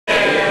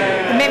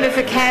Member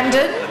for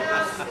Camden.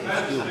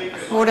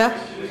 Order.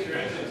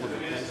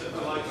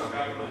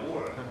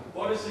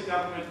 What is the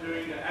government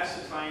doing to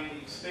ascertain the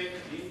expected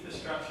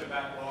infrastructure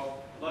backlog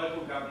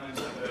local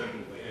governments are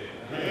burdened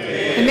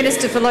with? The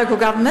Minister for Local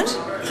Government.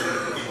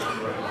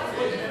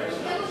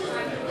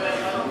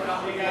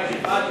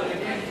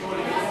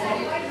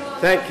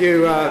 Thank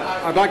you.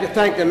 I'd like to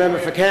thank the member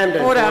for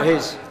Camden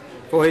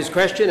for his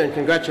question and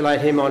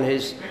congratulate him on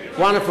his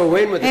wonderful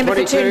win with the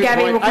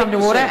 22.8% will come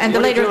to order, and the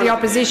Leader of the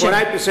Opposition.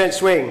 8%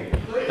 swing.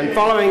 And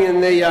following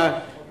in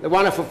the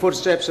wonderful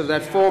footsteps of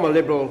that former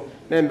Liberal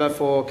member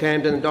for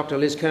Camden, Dr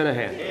Liz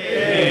Kernahan.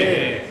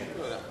 Yeah.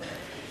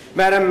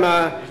 Madam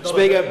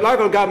Speaker,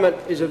 local government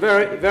is a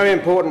very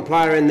important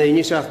player in the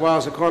New South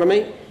Wales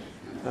economy.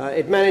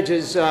 It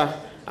manages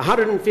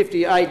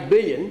 $158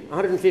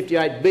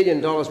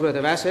 billion worth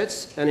of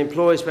assets and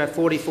employs about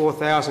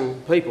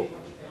 44,000 people.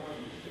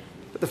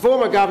 But the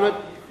former government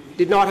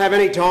did not have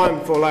any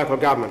time for local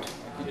government.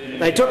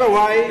 They took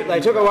away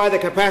the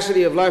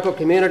capacity of local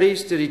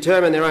communities to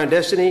determine their own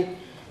destiny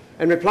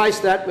and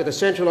replaced that with a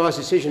centralised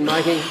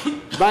decision-making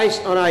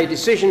based on a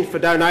decision for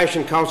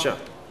donation culture.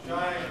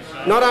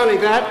 Not only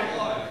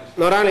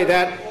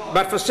that,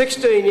 but for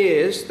 16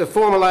 years, the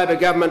former Labor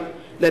government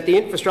let the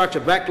infrastructure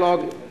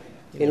backlog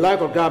in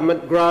local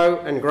government grow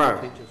and grow.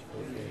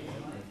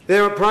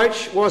 Their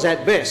approach was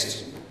at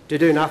best to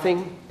do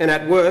nothing and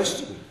at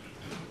worst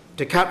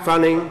to cut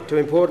funding to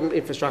important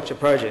infrastructure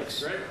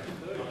projects.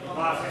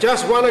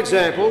 Just one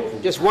example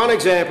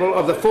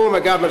of the former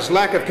government's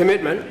lack of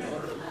commitment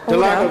to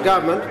local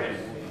government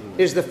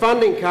is the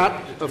funding cut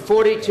of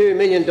 $42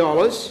 million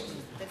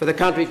for the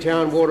Country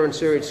Town Water and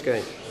Sewerage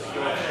Scheme.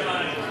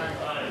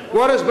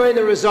 What has been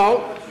the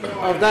result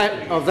of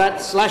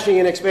that slashing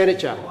in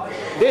expenditure?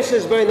 This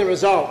has been the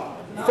result.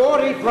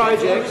 40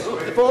 projects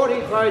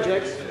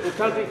in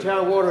Country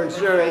Town Water and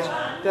Sewerage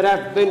that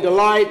have been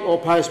delayed or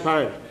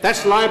postponed.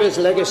 That's Labor's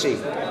legacy.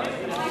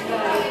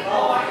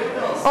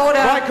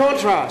 Order.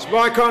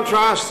 By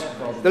contrast,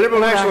 the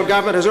Liberal National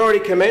Government has already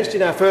commenced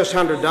in our first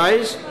 100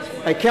 days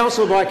a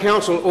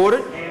council-by-council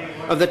audit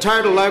of the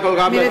total local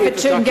government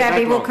infrastructure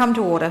backlog. will come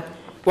to order.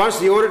 Once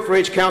the audit for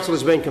each council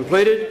has been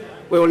completed,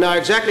 we will know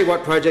exactly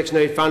what projects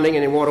need funding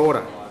and in what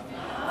order.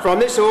 From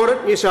this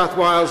audit, New South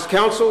Wales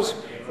councils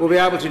will be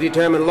able to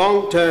determine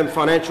long-term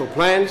financial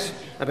plans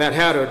about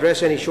how to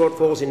address any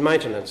shortfalls in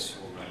maintenance.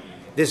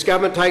 This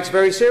government takes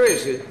very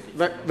seriously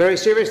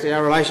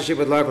our relationship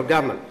with local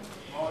government.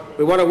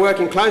 We want to work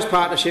in close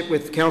partnership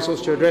with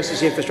councils to address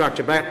this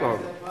infrastructure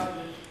backlog.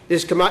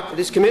 This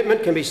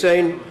commitment can be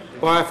seen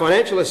by our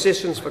financial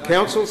assistance for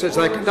councils as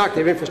they conduct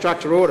their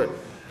infrastructure audit.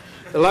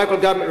 The Local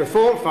Government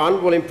Reform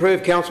Fund will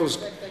improve councils'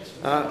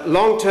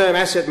 long-term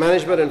asset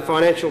management and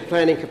financial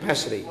planning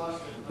capacity.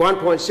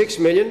 $1.6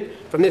 million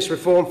from this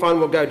reform fund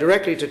will go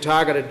directly to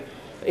targeted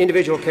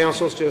individual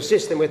councils to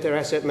assist them with their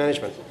asset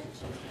management.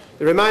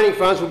 The remaining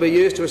funds will be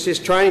used to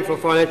assist training for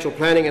financial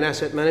planning and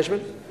asset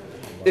management.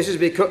 This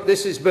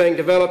is being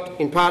developed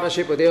in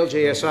partnership with the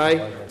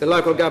LGSA, the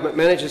Local Government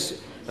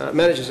Managers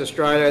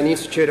Australia and the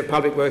Institute of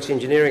Public Works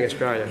Engineering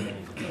Australia.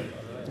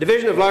 The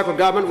Division of Local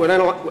Government will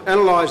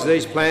analyse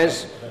these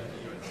plans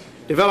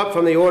developed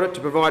from the audit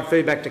to provide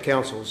feedback to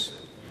councils.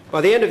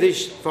 By the end of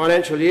this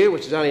financial year,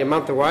 which is only a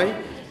month away,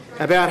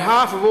 about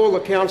half of all the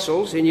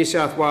councils in New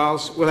South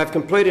Wales will have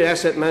completed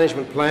asset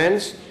management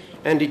plans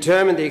and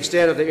determined the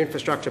extent of their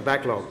infrastructure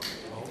backlog.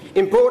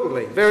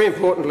 Importantly, very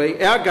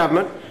importantly, our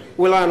government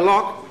will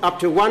unlock up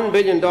to $1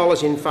 billion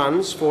in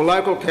funds for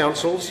local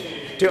councils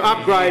to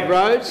upgrade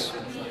roads,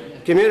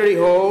 community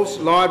halls,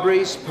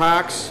 libraries,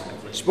 parks,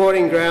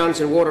 sporting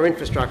grounds and water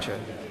infrastructure.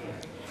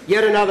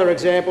 Yet another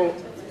example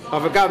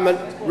of a government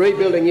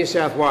rebuilding New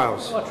South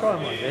Wales.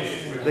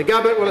 The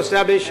government will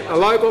establish a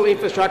local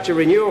infrastructure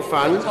renewal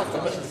fund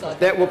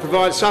that will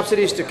provide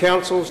subsidies to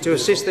councils to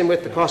assist them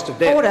with the cost of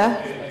debt. Order.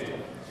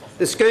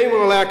 The scheme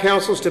will allow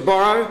councils to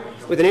borrow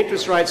with an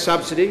interest rate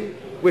subsidy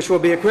which will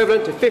be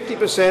equivalent to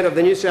 50% of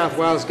the New South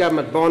Wales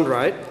government bond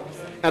rate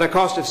at a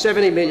cost of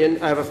 $70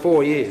 million over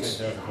 4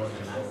 years.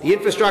 The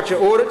infrastructure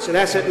audits and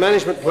asset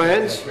management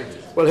plans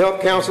will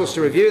help councils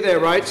to review their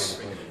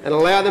rates and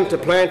allow them to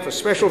plan for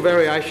special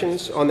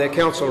variations on their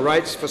council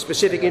rates for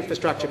specific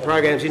infrastructure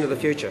programs into the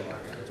future.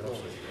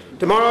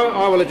 Tomorrow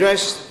I will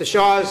address the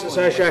Shires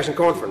Association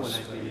Conference.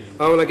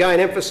 I will again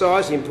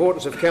emphasise the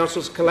importance of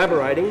councils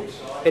collaborating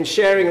and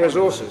sharing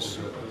resources.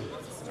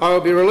 I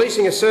will be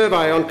releasing a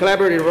survey on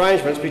collaborative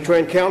arrangements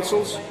between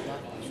councils,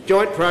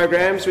 joint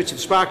programs which have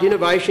sparked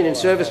innovation in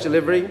service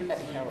delivery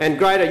and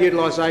greater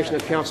utilisation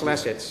of council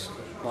assets.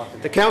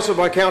 The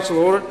council-by-council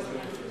audit,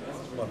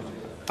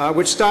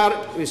 which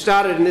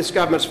started in this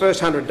government's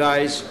first 100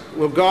 days,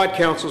 will guide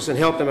councils and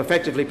help them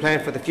effectively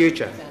plan for the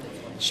future,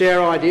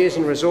 share ideas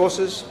and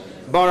resources,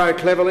 borrow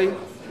cleverly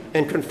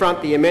and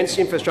confront the immense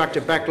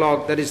infrastructure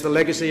backlog that is the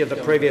legacy of the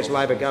previous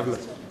Labor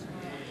government.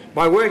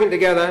 By working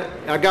together,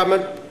 our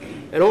government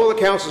and all the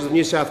councils of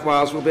New South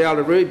Wales will be able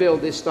to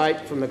rebuild this state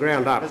from the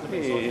ground up.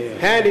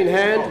 Hand in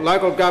hand,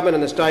 local government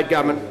and the state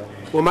government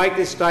will make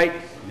this state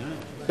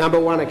number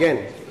one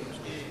again.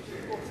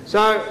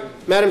 So,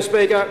 Madam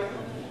Speaker,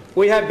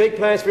 we have big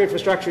plans for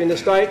infrastructure in the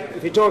state.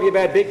 If you're talking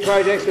about big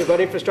projects, we've got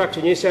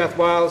Infrastructure New South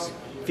Wales.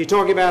 If you're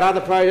talking about other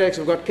projects,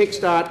 we've got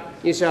Kickstart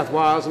New South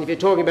Wales. And if you're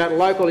talking about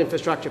local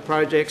infrastructure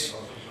projects,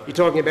 you're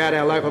talking about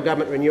our Local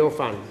Government Renewal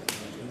Fund.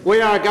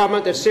 We are a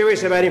government that's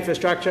serious about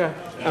infrastructure,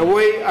 and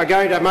we're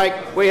going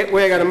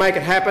to make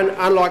it happen,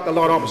 unlike the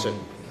lot opposite.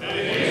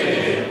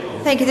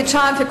 Thank you. The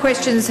time for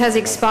questions has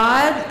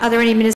expired. Are there any ministers